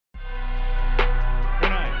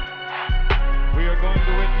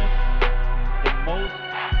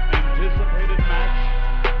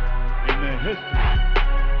history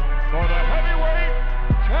for the heavyweight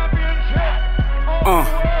championship of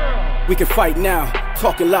the world. We can fight now.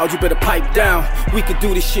 Talking loud, you better pipe down. We can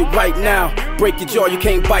do this shit right now. Break your jaw, you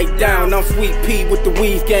can't bite down. I'm Sweet Pea with the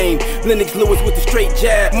weave game. Lennox Lewis with the straight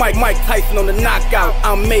jab. Mike Tyson on the knockout.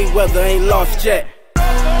 I'm Mayweather, ain't lost yet.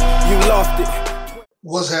 You lost it.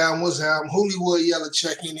 What's happening? Hollywood Yellow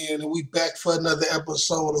checking in, and we back for another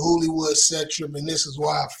episode of Hollywood Set Trip, and this is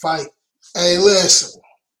why I fight. Hey, listen.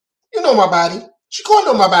 You know my body. She gonna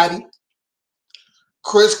know my body.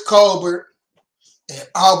 Chris Colbert and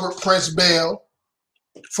Albert Prince Bell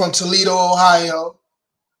from Toledo, Ohio.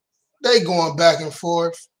 They going back and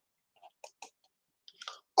forth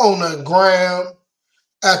on the ground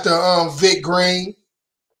at the Vic Green,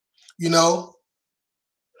 you know,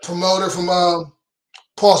 promoter from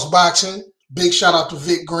Pulse Boxing. Big shout out to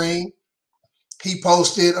Vic Green. He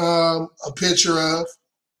posted a picture of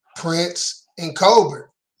Prince and Colbert.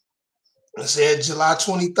 It said July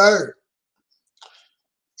 23rd.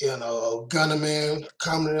 You know, Gunnerman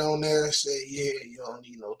commented on there and said, yeah, you don't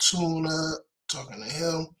need no tune-up. Talking to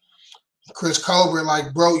him. Chris Colbert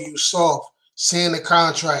like, bro, you soft. Sign the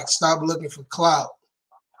contract. Stop looking for clout.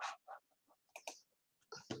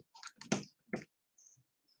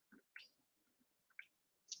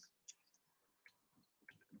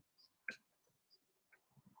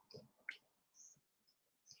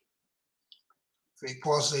 Big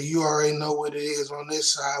Paul said, you already know what it is on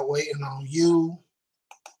this side, waiting on you.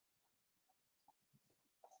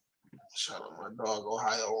 Shout out my dog,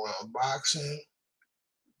 Ohio Round Boxing.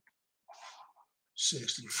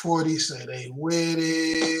 60-40, say they with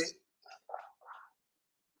it.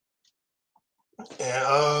 And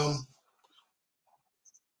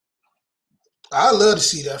I love to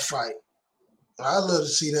see that fight.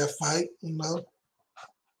 You know.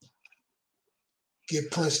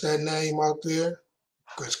 Get Prince that name out there.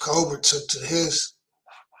 Chris Colbert took to his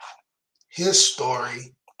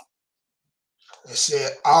story and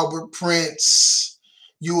said, Albert Prince,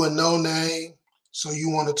 you a no-name, so you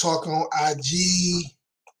want to talk on IG.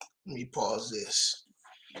 Let me pause this.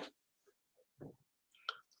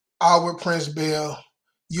 Albert Prince Bell,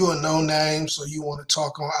 you a no-name, so you want to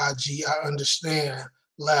talk on IG. I understand.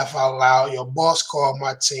 Laugh out loud. Your boss called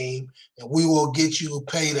my team, and we will get you a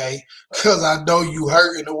payday because I know you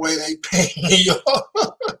hurting the way they pay me.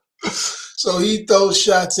 So he throws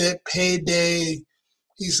shots at payday.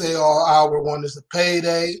 He say all Albert want is a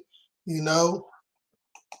payday, you know.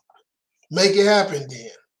 Make it happen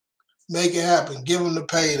then. Make it happen. Give him the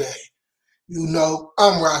payday. You know,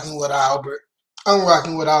 I'm rocking with Albert. I'm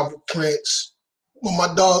rocking with Albert Prince. But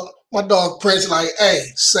my dog Prince like, hey,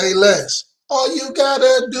 say less. All you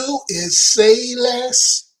gotta do is say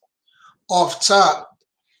less. Off top.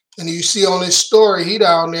 And you see on his story, he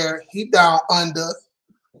down there, he down under,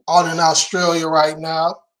 out in Australia right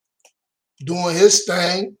now, doing his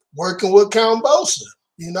thing, working with Kambosos,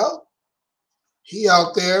 you know? He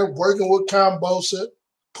out there working with Kambosos,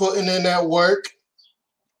 putting in that work.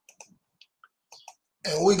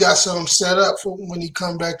 And we got something set up for when he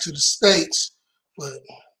come back to the States. But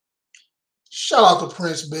shout out to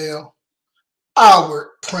Prince Bell,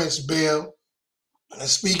 Albert Prince Bell. And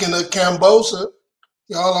speaking of Kambosos,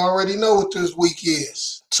 y'all already know what this week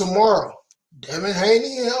is. Tomorrow, Devin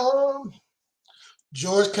Haney and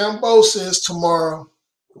George Kambosos tomorrow.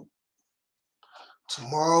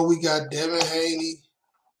 Tomorrow we got Devin Haney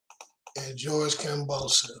and George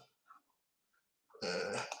Kambosos.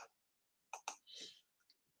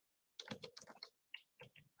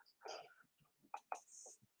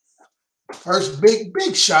 First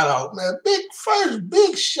big shout out, man.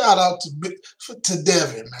 Big shout out to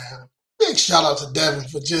Devin, man. Big shout out to Devin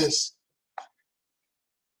for just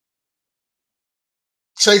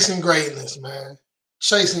chasing greatness, man.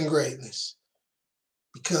 Chasing greatness.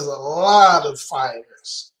 Because a lot of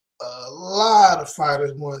fighters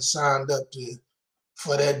weren't signed up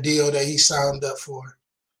for that deal that he signed up for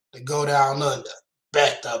to go down under,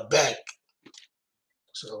 back to back.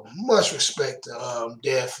 So much respect to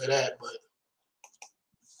Dev for that, but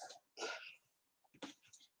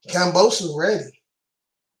Kambosos ready.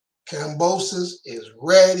 Kambosos is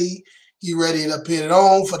ready. He ready to put it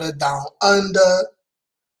on for the down under.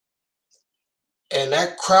 And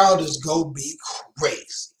that crowd is going to be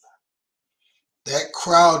crazy. That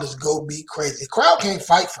crowd is going to be crazy. The crowd can't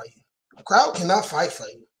fight for you. The crowd cannot fight for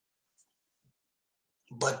you.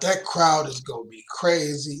 But that crowd is going to be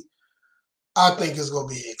crazy. I think it's going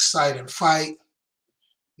to be an exciting fight.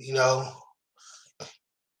 You know,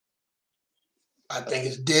 I think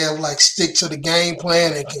it's Dev like stick to the game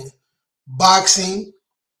plan and can boxing.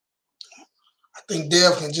 I think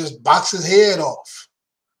Dev can just box his head off.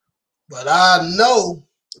 But I know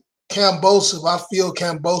Kambosos, I feel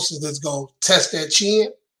Kambosos is going to test that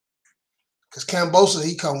chin because Kambosos,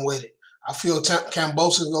 he come with it. I feel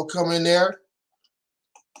Kambosos going to come in there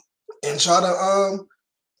and try to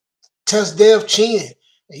test Dev's chin.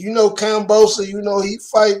 And you know Kambosos, you know, he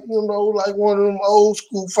fight, you know, like one of them old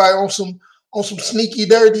school fight on some sneaky,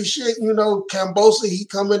 dirty shit. You know, Kambosos, he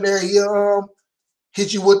come in there, he'll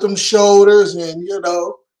hit you with them shoulders, and you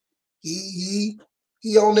know, he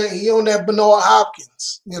on that Benoit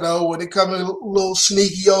Hopkins, you know, when it comes to little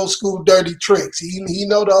sneaky old school dirty tricks. He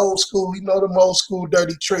know the old school, he know them old school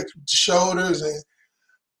dirty tricks with the shoulders and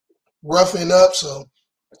roughing up. So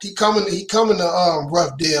he coming to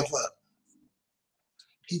rough Dev up.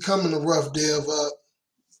 He coming to rough Dev up.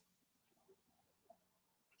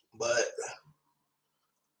 But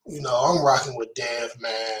you know, I'm rocking with Dev,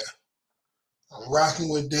 man. I'm rocking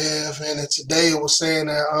with Dev, and today it was saying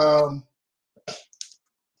that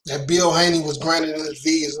that Bill Haney was granted his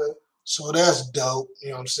visa, so that's dope. You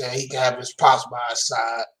know what I'm saying? He can have his pops by his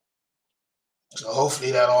side, so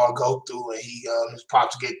hopefully that all go through, and his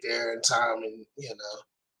pops get there in time, and you know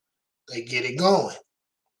they get it going.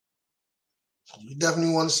 We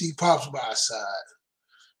definitely want to see pops by his side,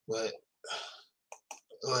 but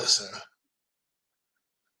listen.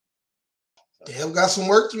 Dev got some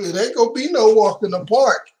work to do. It ain't gonna be no walk in the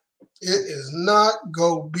park. It is not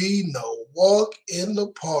gonna be no walk in the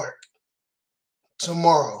park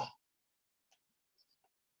tomorrow.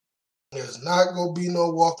 There's not gonna be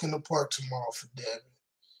no walk in the park tomorrow for Devin.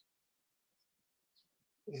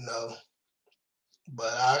 You know,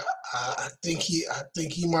 but I think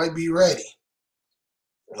he might be ready.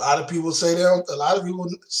 A lot of people say a lot of people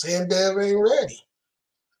saying Dev ain't ready.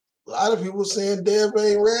 A lot of people saying Dev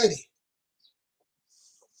ain't ready.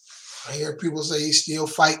 I hear people say he still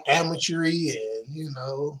fight amateury, and you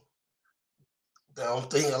know,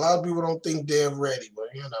 a lot of people don't think Dev ready, but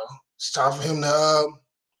you know, it's time for him to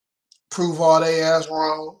prove all they ass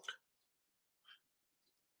wrong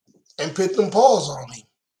and put them paws on him.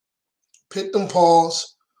 Put them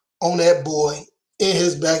paws on that boy in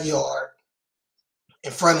his backyard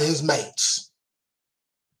in front of his mates.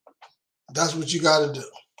 That's what you got to do.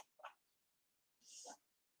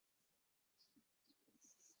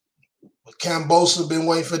 But Kambosos been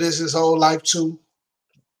waiting for this his whole life too,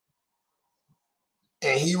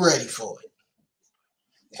 and he ready for it.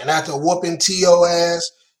 And after whooping T.O. ass,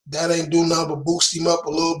 that ain't do nothing but boost him up a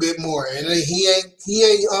little bit more. And he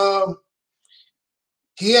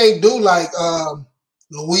ain't do like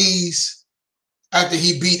Louise after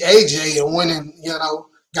he beat AJ and went and, you know,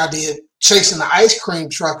 got there chasing the ice cream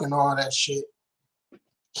truck and all that shit.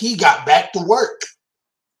 He got back to work.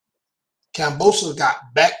 Kambosos got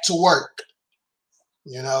back to work,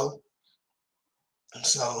 you know.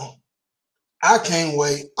 So I can't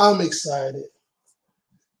wait. I'm excited.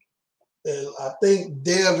 I think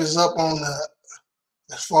Dev is up on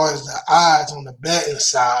as far as the odds on the betting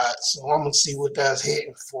side. So I'm going to see what that's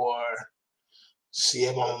hitting for. See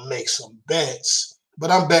if I'm going to make some bets.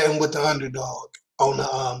 But I'm betting with the underdog on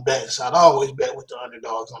the betting side. I always bet with the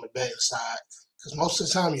underdogs on the betting side. Because most of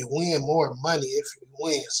the time you win more money if you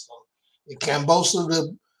win. So if Kambosos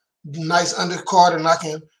the nice undercard and I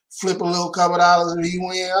can flip a little couple dollars if he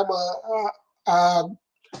win, I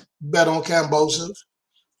bet on Kambosos.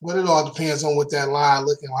 But it all depends on what that line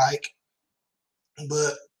looking like.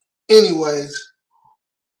 But anyways,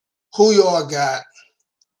 who y'all got?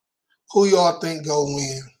 Who y'all think go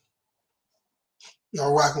win?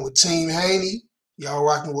 Y'all rocking with Team Haney? Y'all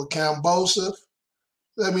rocking with Kambosos?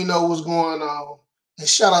 Let me know what's going on. And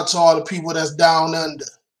shout out to all the people that's down under.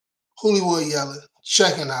 Hollywood yelling,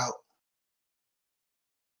 checking out.